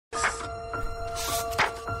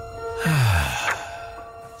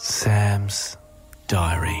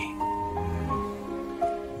diary.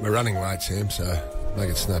 We're running late, Sam, so make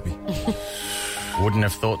it snappy. Wouldn't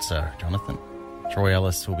have thought so, Jonathan. Troy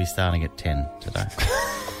Ellis will be starting at 10 today.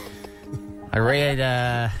 I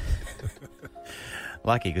read...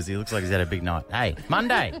 Lucky, because he looks like he's had a big night. Hey,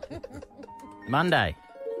 Monday.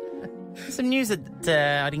 Some news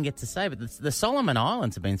that I didn't get to say, but the Solomon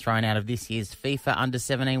Islands have been thrown out of this year's FIFA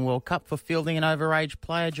Under-17 World Cup for fielding an overage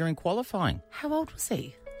player during qualifying. How old was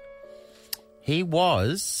he? He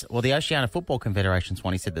was... Well, the Oceania Football Confederation,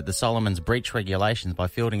 Swanee, said that the Solomons breached regulations by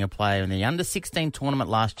fielding a player in the Under-16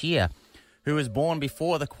 tournament last year who was born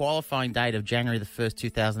before the qualifying date of January the 1st,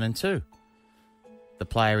 2002. The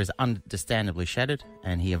player is understandably shattered,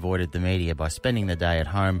 and he avoided the media by spending the day at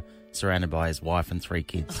home surrounded by his wife and 3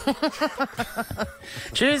 kids.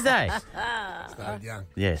 Tuesday. Started young.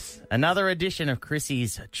 Yes. Another edition of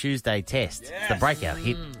Chrissy's Tuesday Test. Yes. The breakout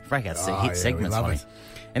hit segment, Swanee.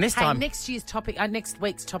 And this time... next week's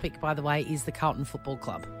topic, by the way, is the Carlton Football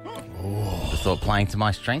Club. Just thought playing to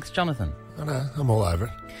my strengths, Jonathan. I know, I'm all over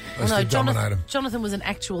it. Let's dominate him. Jonathan was an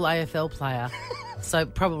actual AFL player, so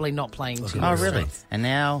probably not playing too much. Oh, really? And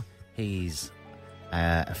now he's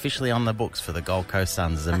officially on the books for the Gold Coast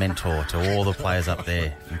Suns as a mentor to all the players up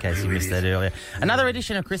there, in case you missed that earlier. Another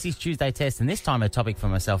edition of Chrissy's Tuesday Test, and this time a topic for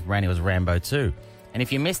myself and Randy was Rambo 2. And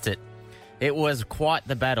if you missed it, it was quite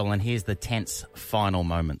the battle, and here's the tense final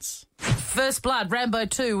moments. First Blood, Rambo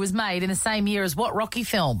 2, was made in the same year as what Rocky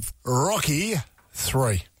film? Rocky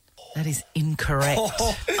 3. That is incorrect.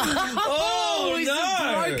 He's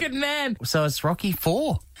a broken man. So it's Rocky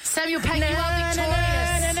 4. Samuel Payne, you are victorious.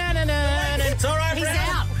 It's all right, He's Rambo.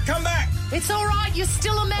 out. Come back. It's all right. You're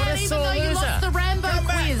still a man, even though you lost the Rambo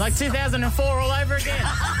quiz. Like 2004 all over again.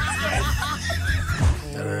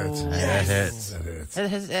 That hurts. That hurts. That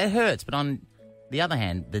hurts. It hurts, but on the other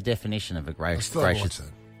hand, the definition of a gracious...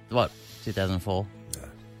 What, 2004? Yeah.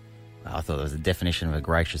 I thought it was the definition of a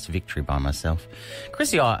gracious victory by myself.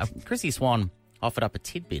 Chrissy Swan offered up a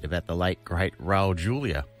tidbit about the late, great Raul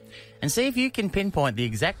Julia. And see if you can pinpoint the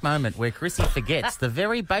exact moment where Chrissy forgets the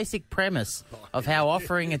very basic premise of how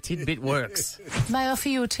offering a tidbit works. May I offer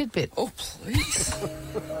you a tidbit? Oh, please.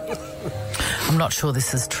 I'm not sure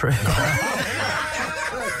this is true.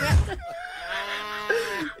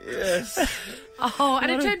 Yes. Oh,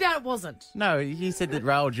 and it turned out it wasn't. No, he said that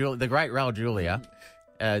the great Raul Julia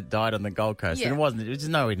died on the Gold Coast. Yeah. And it wasn't. It was just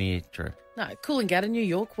nowhere near true. No, Coolangatta, New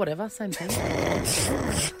York, whatever, same thing.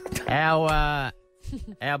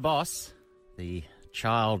 Our boss, the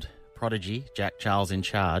child prodigy, Jack Charles in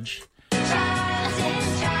Charge,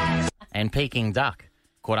 and Peking Duck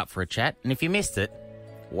caught up for a chat. And if you missed it,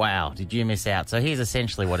 wow, did you miss out? So here's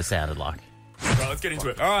essentially what it sounded like. Right, let's get into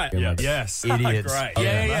it. All right. Yeah. Yes. Idiots. Great.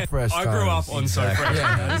 Yeah. I grew up on So Fresh.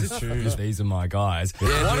 Yeah, these are tunes. These are my guys.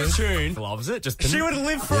 What a tune. Loves it. She would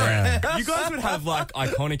live for it. You guys would have, like,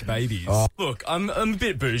 iconic babies. Oh. Look, I'm a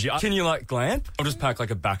bit bougie. Can you, like, glamp? I'll just pack,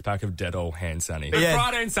 like, a backpack of Dettol hand sanitizer. Yeah.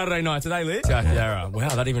 Friday and Saturday nights, are they lit? Yeah. Wow,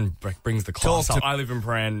 that even brings the class up. I live in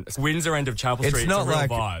Prahran, Windsor end of Chapel Street. It's a real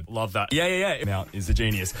vibe. Love that. Yeah. Mount is a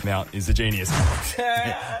genius.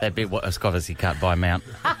 That bit was obviously cut by Mount,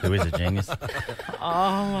 who is a genius.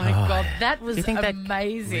 Oh, my God. That was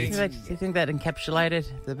amazing. Do you think that encapsulated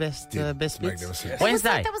the best bits?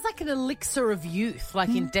 Wednesday. That was like an elixir of youth, like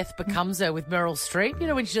in Death Becomes Her with Meryl Streep. You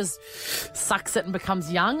know, when she just sucks it and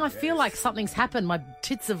becomes young. I feel like something's happened. My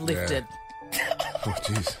tits have lifted. Oh,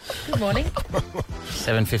 jeez. Good morning.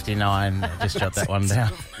 7:59. Just jot that one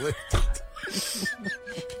down.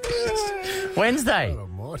 Wednesday.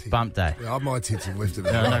 Bump day. Yeah, my tits have lifted.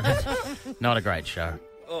 Not a great show.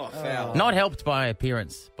 Oh, foul. Not helped by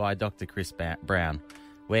appearance by Dr. Chris Brown,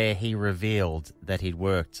 where he revealed that he'd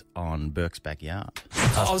worked on Burke's Backyard.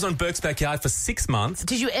 I was on Burke's Backyard for 6 months.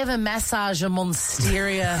 Did you ever massage a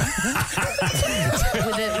monsteria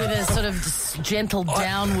with a sort of gentle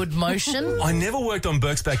downward motion? I never worked on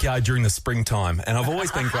Burke's Backyard during the springtime, and I've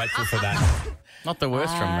always been grateful for that. Not the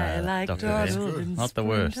worst from Dr. Bear. Not the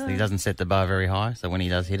worst. He doesn't set the bar very high, so when he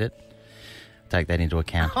does hit it, take that into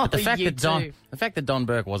account. But the fact that Don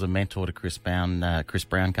Burke was a mentor to Chris Brown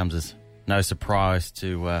comes as no surprise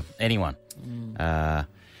to anyone,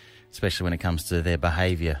 especially when it comes to their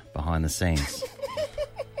behaviour behind the scenes.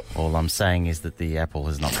 All I'm saying is that the apple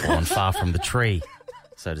has not fallen far from the tree,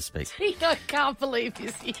 so to speak. I can't believe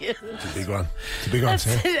this here. It's a big one. It's a big one,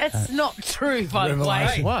 Sam. That's not true, by the way.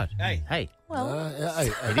 Hey. What? Hey. Well,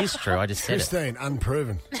 It is true. I just said Christine,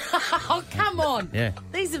 unproven. oh, come on. Yeah.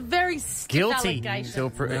 These are very stiff Guilty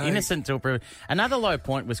allegations. innocent till proven. Another low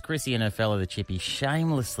point was Chrissy and her fellow the Chippy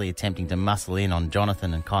shamelessly attempting to muscle in on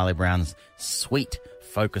Jonathan and Kylie Brown's sweet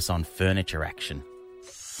focus on furniture action.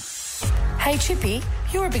 Hey, Chippy,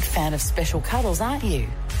 you're a big fan of special cuddles, aren't you?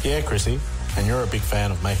 Yeah, Chrissy, and you're a big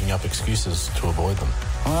fan of making up excuses to avoid them.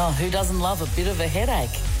 Well, who doesn't love a bit of a headache?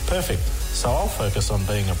 Perfect. So I'll focus on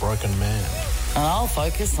being a broken man. And I'll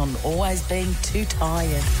focus on always being too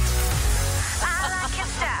tired.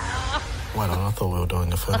 Wait on, I thought we were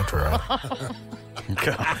doing a furniture ad.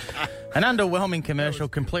 An underwhelming commercial,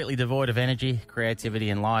 completely devoid of energy, creativity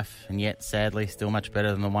and life, and yet, sadly, still much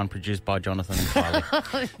better than the one produced by Jonathan and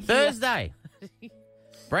Kylie. Thursday,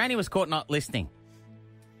 Brownie was caught not listening.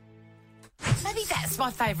 Maybe that's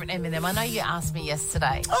my favourite Eminem. I know you asked me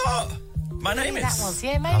yesterday. Oh, my name Maybe is... that was,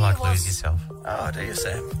 yeah, maybe I like it was. Lose Yourself. Oh, do you,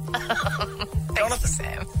 Sam? Jonathan.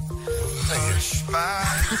 Sam.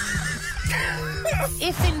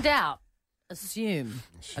 If in doubt, assume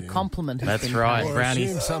a compliment has That's been right. paid. Or Brownie's-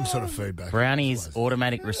 assume some sort of feedback. Brownie's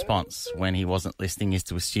automatic response when he wasn't listening is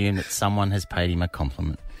to assume that someone has paid him a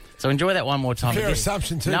compliment. So enjoy that one more time. Fair Again.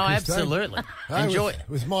 assumption too, No, Christine. absolutely. Hey, Enjoy.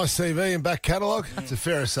 with my CV and back catalogue, it's a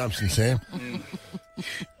fair assumption, Sam.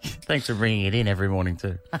 Thanks for bringing it in every morning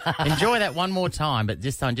too. Enjoy that one more time, but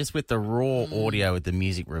this time just with the raw audio with the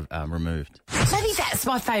music removed. Maybe that's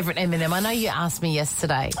my favourite Eminem. I know you asked me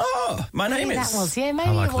yesterday. Oh, my name Maybe is... that was, yeah, maybe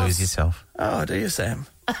I like it was. Lose Yourself. Oh, do you, Sam?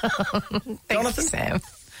 Jonathan. Sam.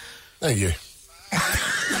 Thank you.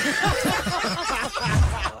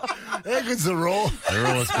 How good's the raw? The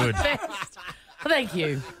raw is good. Thank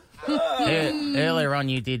you. Earlier on,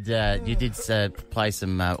 you did play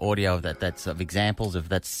some audio of that's of examples of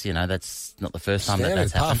that's not the first time Standard,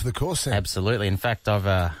 that's par happened. for the course, Sam. Absolutely. In fact, I've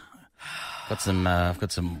got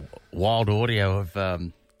some wild audio of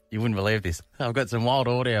you wouldn't believe this. I've got some wild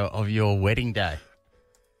audio of your wedding day.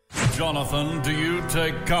 Jonathan, do you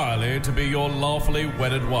take Kylie to be your lawfully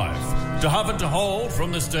wedded wife? To have and to hold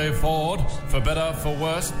from this day forward, for better, for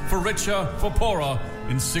worse, for richer, for poorer,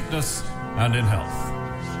 in sickness and in health.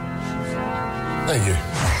 Thank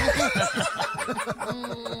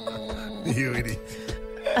you. You idiot.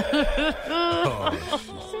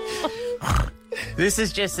 This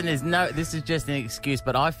is just an excuse,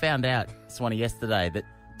 but I found out, Swanee, yesterday that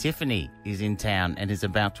Tiffany is in town and is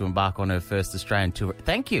about to embark on her first Australian tour.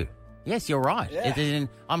 Thank you. Yes, you're right. Yeah.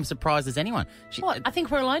 I'm surprised as anyone. What? I think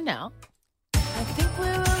we're alone now. I think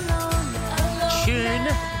we're alone now. Tune.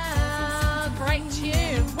 Great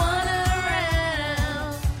tune. One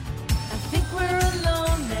around. I think we're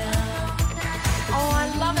alone now. Oh, I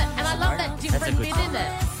love it. And I love that different good bit song. in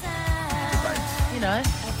it. You know, I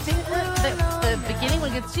think the beginning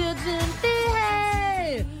when it gets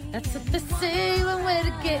that's what they say when we're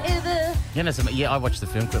together. I watched the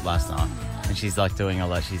film clip last night, and she's like doing a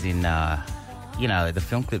lot. She's in, the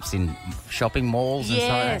film clips in shopping malls and stuff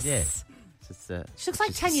like that. Yes. Yeah. She looks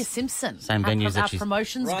like Tanya Simpson. Same venues that our she's-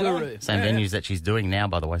 promotions Right guru. on. Same venues that she's doing now,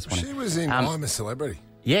 by the way. Swanee. She was in I'm a Celebrity.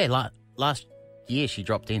 Yeah, last year she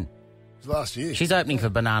dropped in. It was last year. She's opening for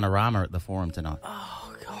Bananarama at the Forum tonight.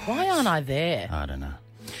 Why aren't I there? I don't know.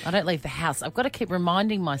 I don't leave the house. I've got to keep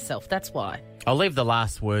reminding myself. That's why. I'll leave the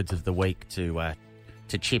last words of the week to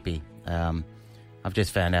Chippy. I've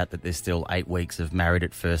just found out that there's still 8 weeks of Married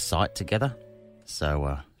at First Sight together.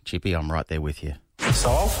 So, Chippy, I'm right there with you. So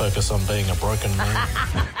I'll focus on being a broken man.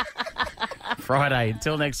 Friday.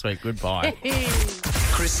 Until next week. Goodbye.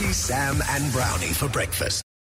 Chrissy, Sam and Brownie for breakfast.